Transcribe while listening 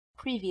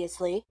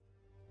Previously.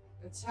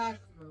 Attack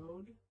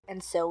mode.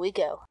 And so we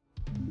go.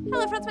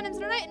 Hello friends, my name's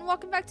Lunernight and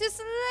welcome back to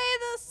Slay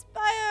the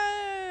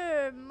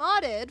Spire!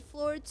 Modded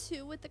floor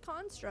 2 with the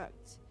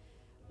construct.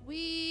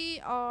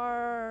 We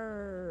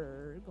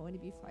are going to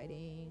be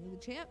fighting the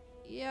champ.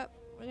 Yep,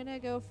 we're gonna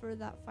go for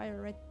that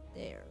fire right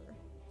there.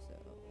 So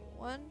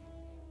 1,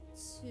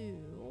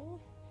 2,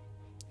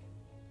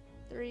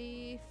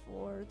 3,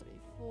 4, 3,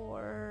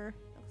 4.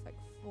 Looks like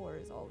 4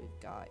 is all we've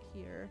got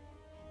here.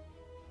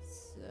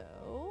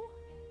 So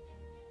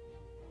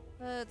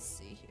let's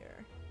see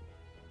here.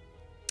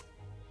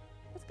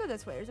 Let's go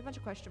this way. There's a bunch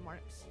of question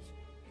marks.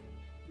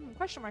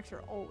 Question marks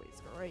are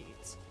always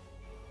great.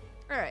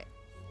 Alright.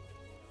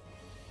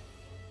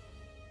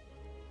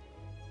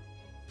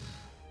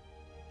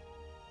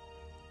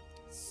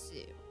 So,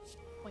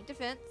 point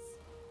defense.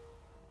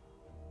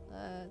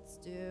 Let's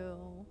do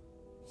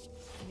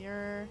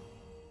mirror.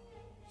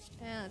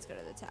 And let's go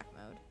to the attack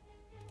mode.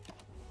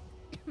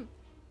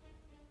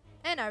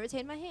 And I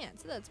retain my hand,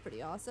 so that's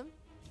pretty awesome.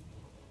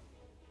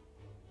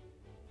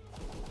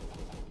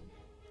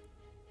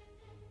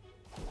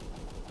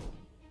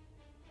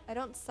 I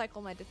don't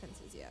cycle my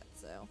defenses yet,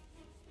 so.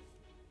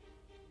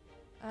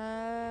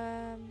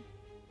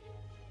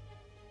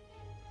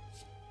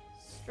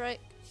 Strike,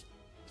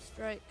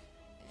 strike,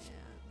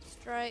 and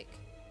strike.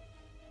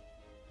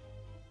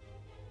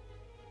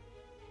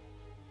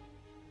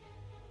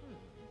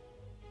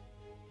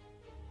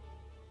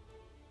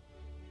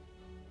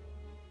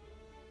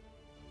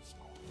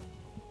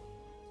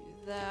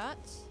 Do that.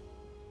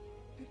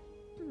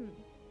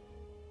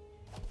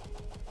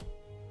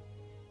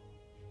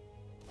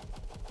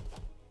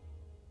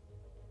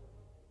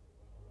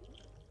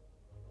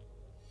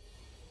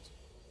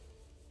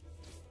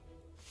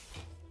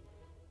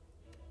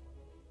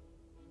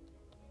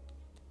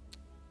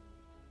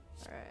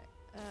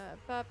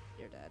 Up,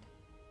 you're dead.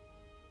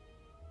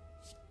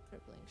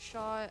 Crippling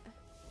shot.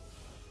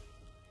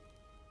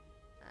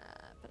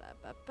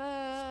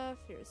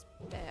 Fierce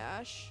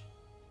bash.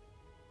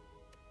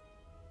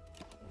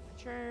 My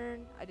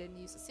turn. I didn't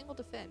use a single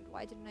defend.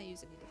 Why didn't I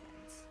use any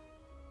defense?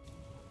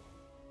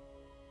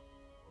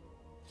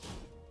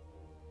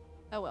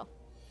 Oh well.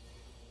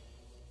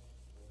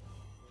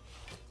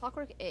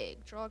 Clockwork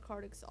egg. Draw a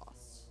card,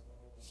 exhaust.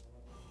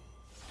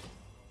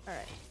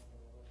 Alright.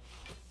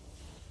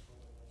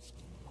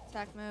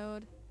 Attack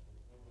mode.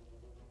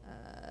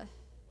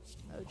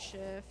 Mode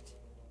shift.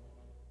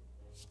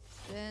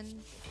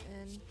 Defend.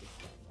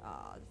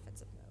 Ah,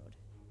 defensive mode.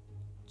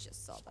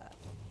 Just saw that.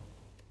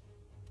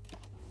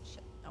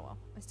 Shit. Oh well.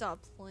 I still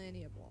have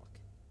plenty of block.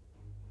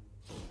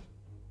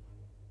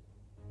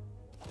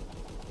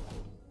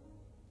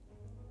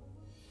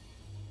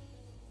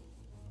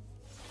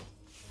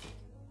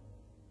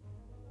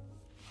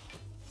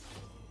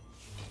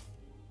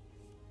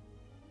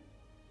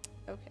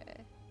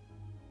 Okay.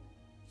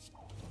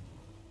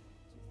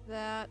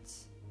 That.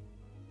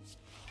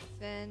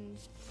 Defend.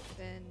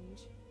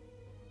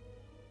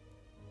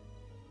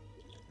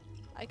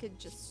 I could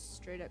just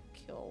straight up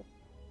kill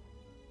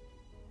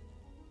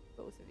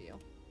both of you.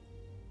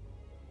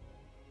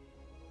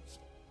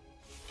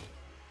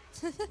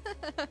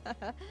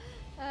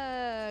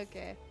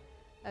 Okay.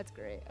 That's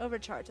great.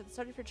 Overcharge. At the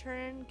start of your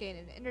turn, gain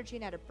an energy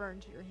and add a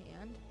burn to your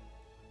hand.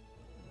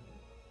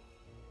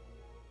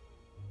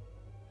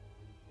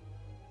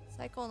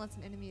 Cycle unless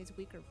an enemy is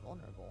weak or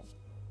vulnerable.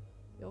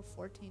 Deal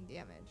 14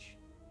 damage.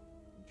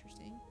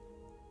 Interesting.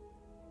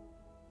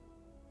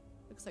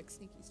 Looks like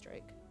sneaky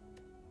strike.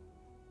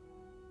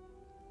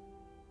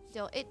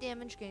 Deal 8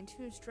 damage, gain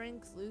 2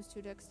 strength, lose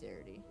 2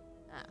 dexterity.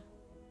 Ah.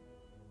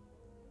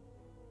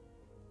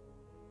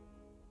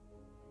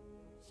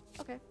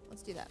 Okay,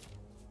 let's do that.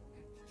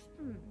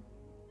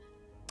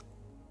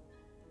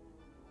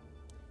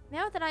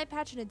 Now with an eye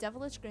patch and a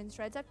devilish grin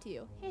strides up to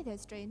you. Hey there,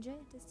 stranger.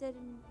 Interested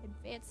in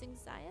advancing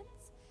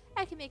science?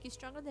 I can make you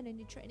stronger than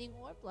any training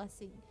or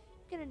blessing.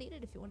 You're gonna need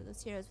it if you're one of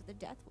those heroes with a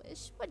death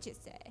wish. What'd you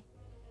say?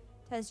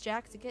 Test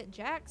Jax to get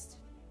Jaxed.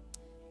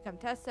 Become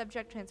test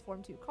subject,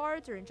 transform 2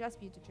 cards, or ingest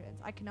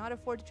mutagens. I cannot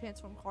afford to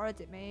transform cards.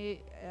 It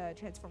may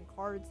transform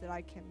cards that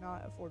I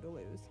cannot afford to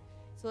lose.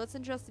 So let's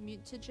ingest the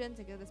mutagens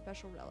and get a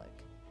special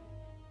relic.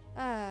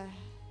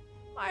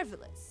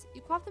 Marvelous.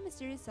 You quaff the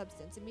mysterious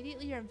substance.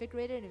 Immediately you're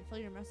invigorated and feel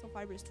your muscle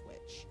fibers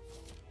twitch.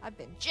 I've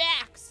been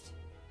jaxed!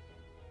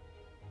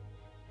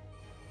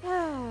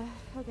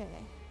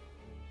 Okay.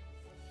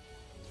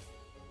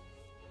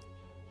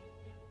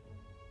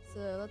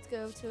 So let's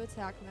go to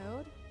attack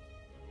mode.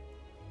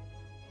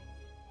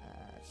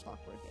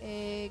 Clockwork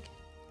egg.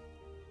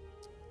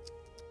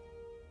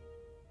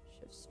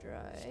 Shift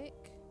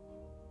strike.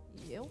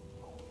 You.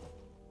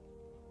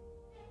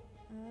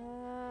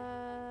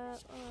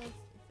 Let's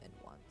defend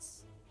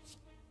once.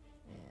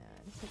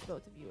 And hit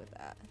both of you with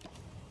that.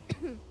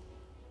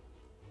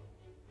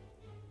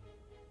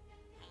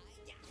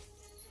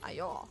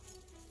 Ayo.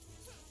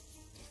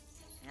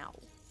 Ow.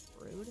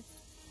 Rude.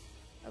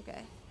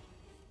 Okay.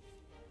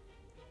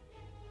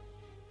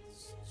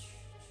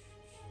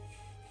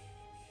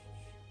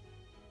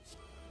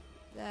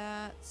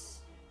 That.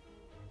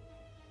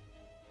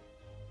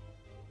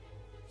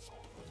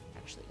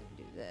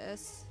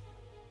 this.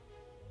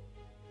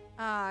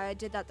 Ah, I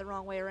did that the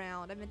wrong way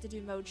around. I meant to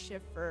do mode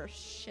shift first.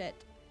 Shit.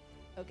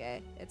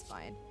 Okay, it's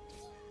fine.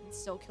 I can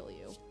still kill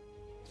you.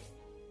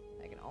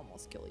 I can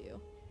almost kill you.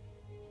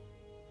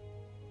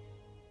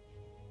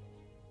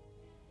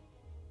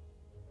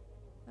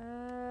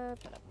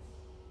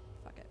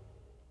 Fuck it.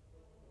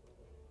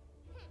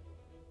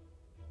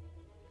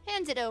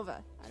 Hand it over.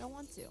 I don't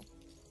want to.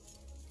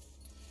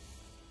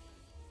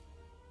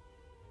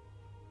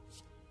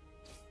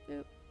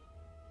 Boop.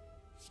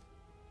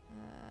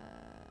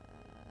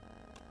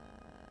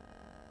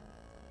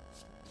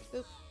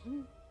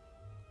 Boop.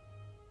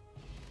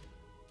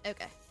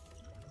 Okay.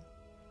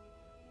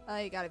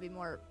 You gotta be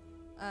more,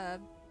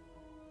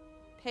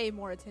 pay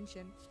more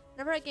attention.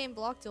 Whenever I gain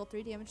block, deal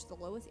 3 damage to the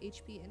lowest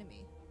HP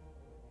enemy.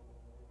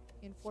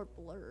 In Fort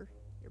Blur,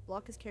 your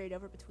block is carried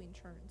over between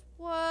turns.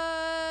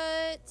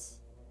 What?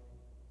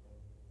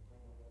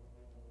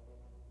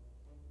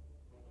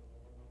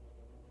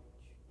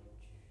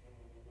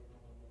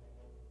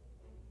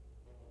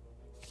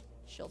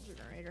 Shield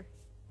generator.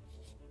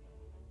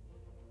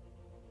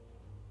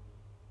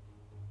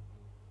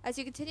 As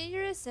you continue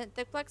your ascent,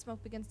 thick black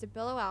smoke begins to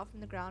billow out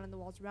from the ground and the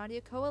walls around you,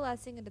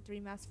 coalescing into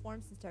 3 mass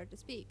forms and start to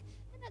speak.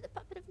 Another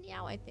puppet of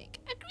Meow, I think.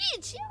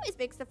 Agreed! She always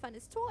makes the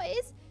funnest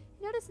toys!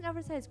 You notice an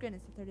oversized grin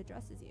as the third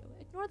addresses you.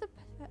 Ignore the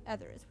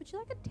others. Would you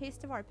like a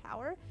taste of our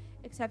power?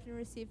 Accept and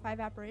receive 5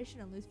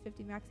 apparition and lose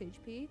 50 max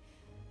HP.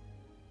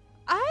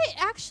 I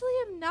actually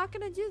am not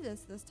gonna do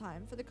this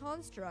time for the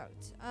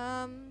construct.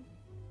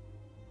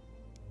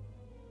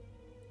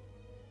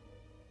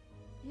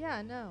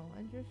 Yeah, no,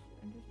 I'm just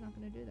not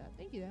gonna do that.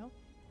 Thank you though.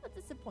 Not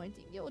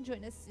disappointing. You'll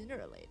join us sooner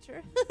or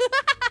later.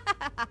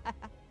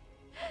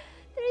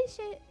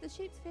 The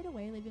shapes fade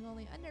away, leaving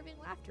only unnerving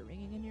laughter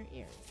ringing in your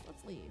ears.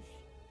 Let's leave.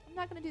 I'm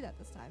not gonna do that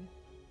this time.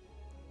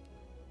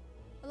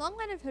 A long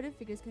line of hooded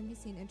figures can be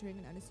seen entering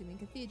an unassuming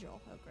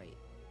cathedral. Oh, great.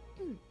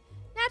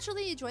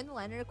 Naturally, you join the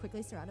line and are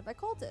quickly surrounded by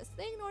cultists.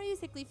 They ignore you as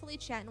they gleefully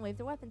chant and wave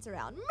their weapons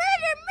around.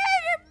 Murder!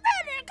 Murder!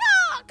 Murder!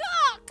 Caw!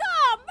 Caw!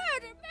 Caw!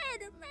 Murder!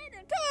 Murder!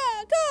 Murder!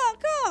 Caw! Caw!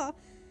 Caw!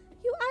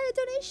 You add a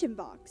donation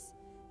box.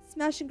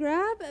 Smash and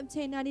grab,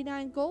 obtain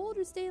 99 gold,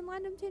 or stay in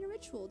line to obtain a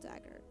ritual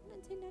dagger. And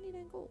obtain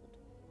 99 gold.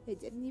 They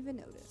didn't even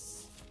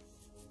notice.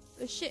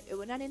 Oh shit, it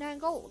was 99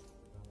 gold.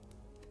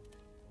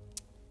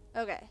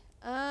 Okay,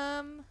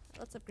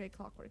 let's upgrade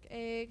Clockwork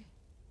Egg.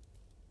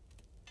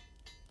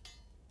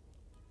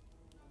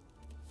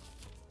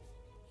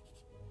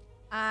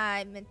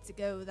 I meant to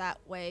go that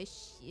way,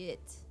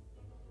 shit.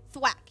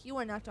 Thwack, you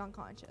are knocked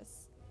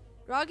unconscious.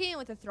 Groggy and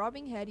with a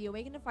throbbing head, you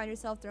awaken to find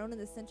yourself thrown in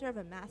the center of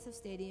a massive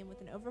stadium with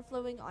an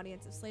overflowing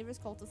audience of slavers,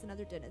 cultists, and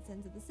other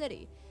denizens of the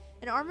city.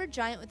 An armored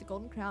giant with a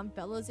golden crown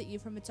bellows at you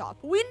from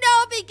atop. We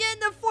now begin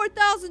the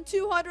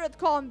 4,200th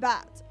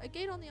combat! A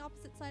gate on the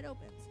opposite side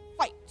opens.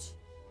 Fight!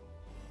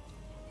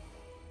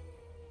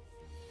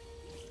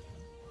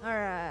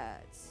 Alright.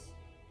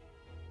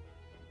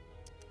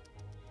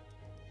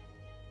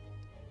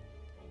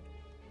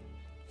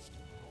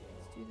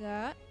 Let's do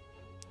that.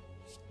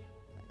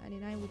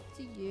 99 with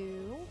to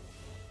you.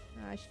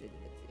 No, I should have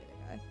did it to the other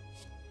guy.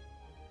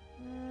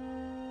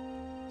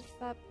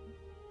 Bop.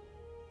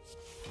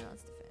 Now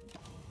let's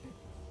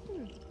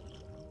defend.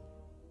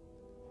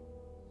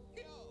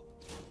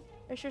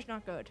 It's just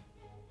not good.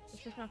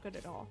 It's just not good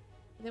at all.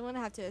 They want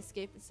to have to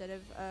escape instead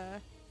of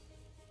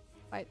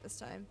fight this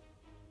time.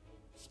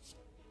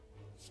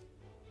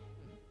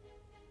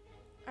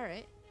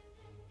 Alright.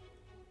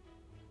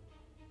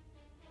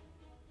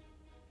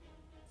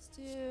 Let's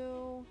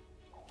do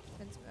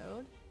defense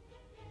mode.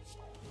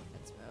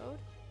 Defense mode.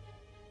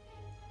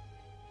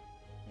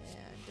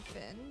 And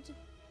defend.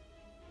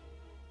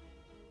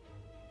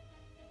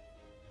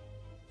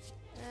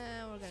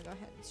 And we're gonna go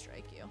ahead and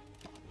strike you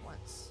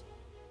once.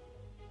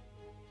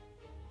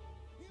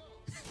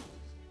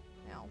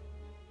 Ow.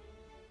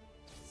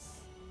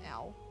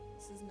 Ow.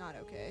 This is not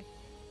okay.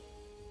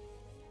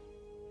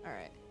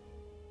 Alright.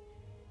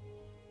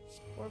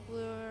 4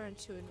 blue and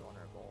 2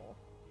 invulnerable.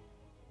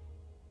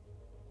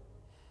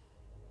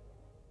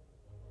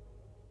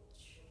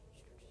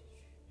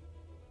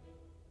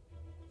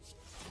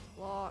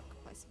 Block,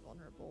 place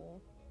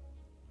vulnerable.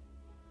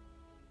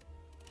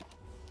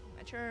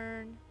 My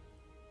turn.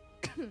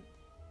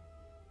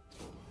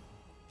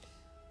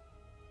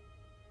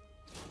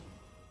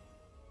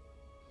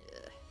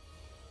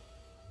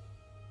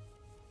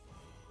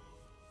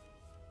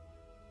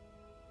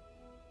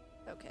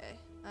 Okay.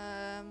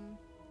 I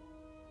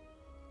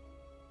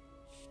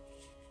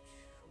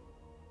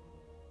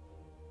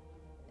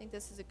think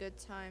this is a good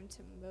time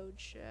to mode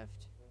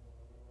shift.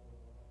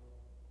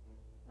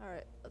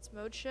 Alright, let's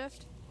mode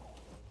shift.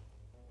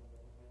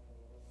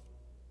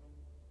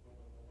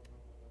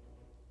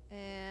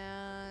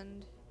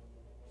 And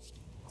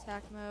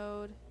attack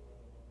mode.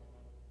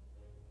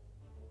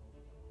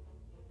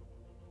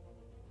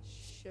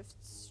 Shift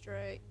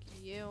strike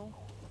you.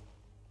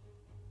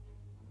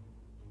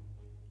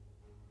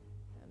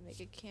 And make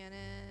a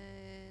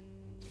cannon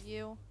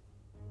you.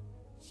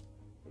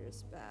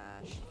 Here's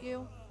bash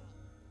you.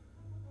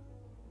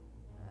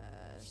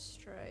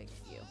 strike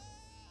you.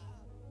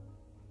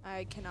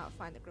 I cannot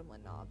find the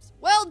gremlin knobs.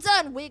 Well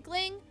done,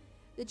 weakling!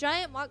 The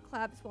giant monk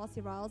claps whilst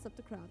he riles up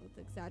the crowd with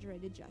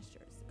exaggerated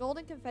gestures. The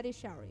golden confetti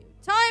shower you.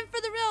 Time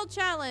for the real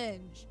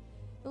challenge!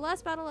 The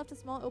last battle left a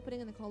small opening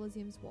in the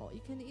Colosseum's wall.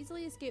 You can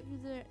easily escape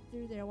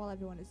through there while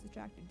everyone is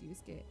distracted. Do you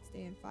stay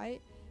and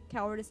fight?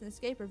 Cowardice and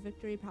escape, or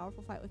victory,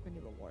 powerful fight with many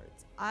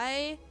rewards?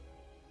 I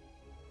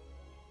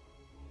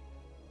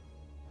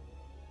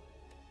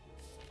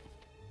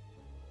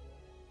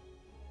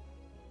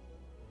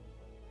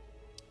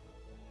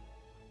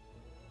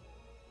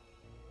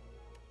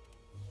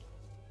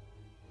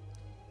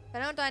If I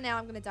don't die now,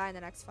 I'm gonna die in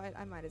the next fight.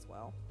 I might as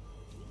well.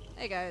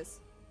 Hey guys.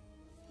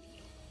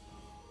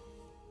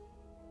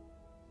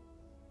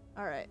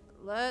 Alright,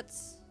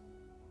 let's...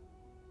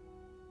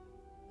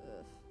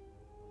 Ugh.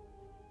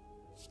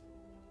 Let's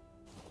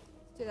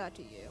do that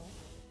to you.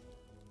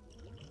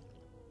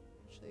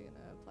 Actually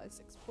gonna apply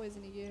 6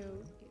 poison to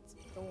you. Get some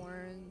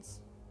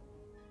thorns.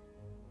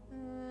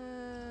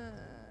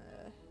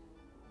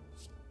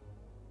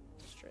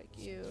 Strike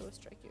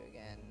you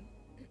again.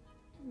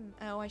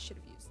 Oh, I should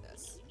have used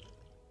this.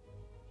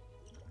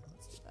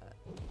 Let's do that.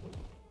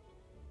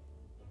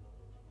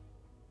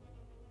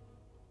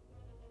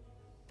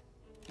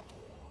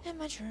 And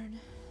my turn.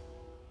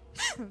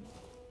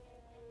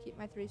 Keep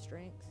my 3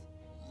 strength.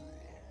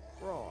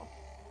 Roll.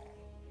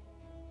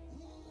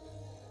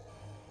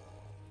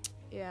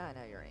 Yeah, I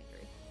know you're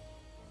angry.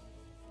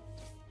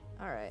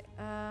 Alright,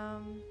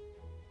 I'm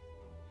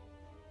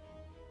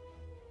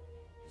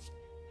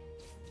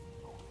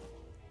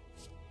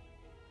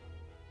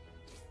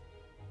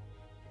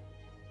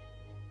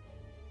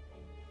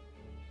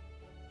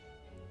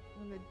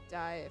gonna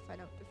die if I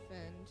don't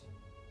defend.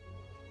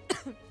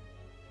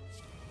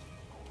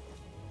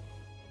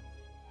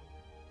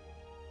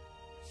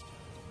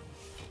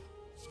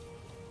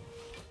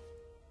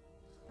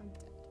 I'm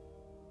dead.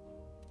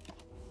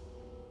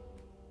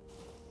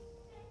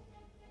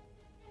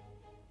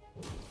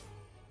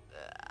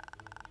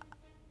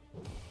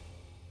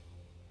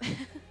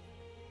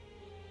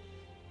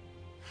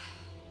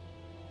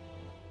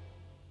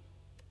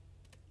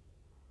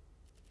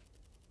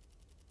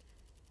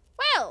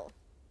 Well,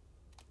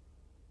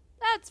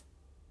 that's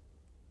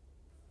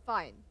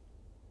fine.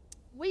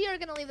 We are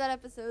gonna leave that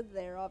episode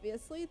there,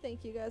 obviously.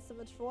 Thank you guys so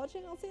much for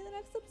watching. I'll see you in the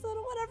next episode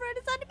of whatever I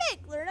decide to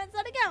make. Lunernight,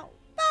 go.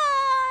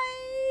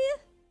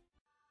 Bye!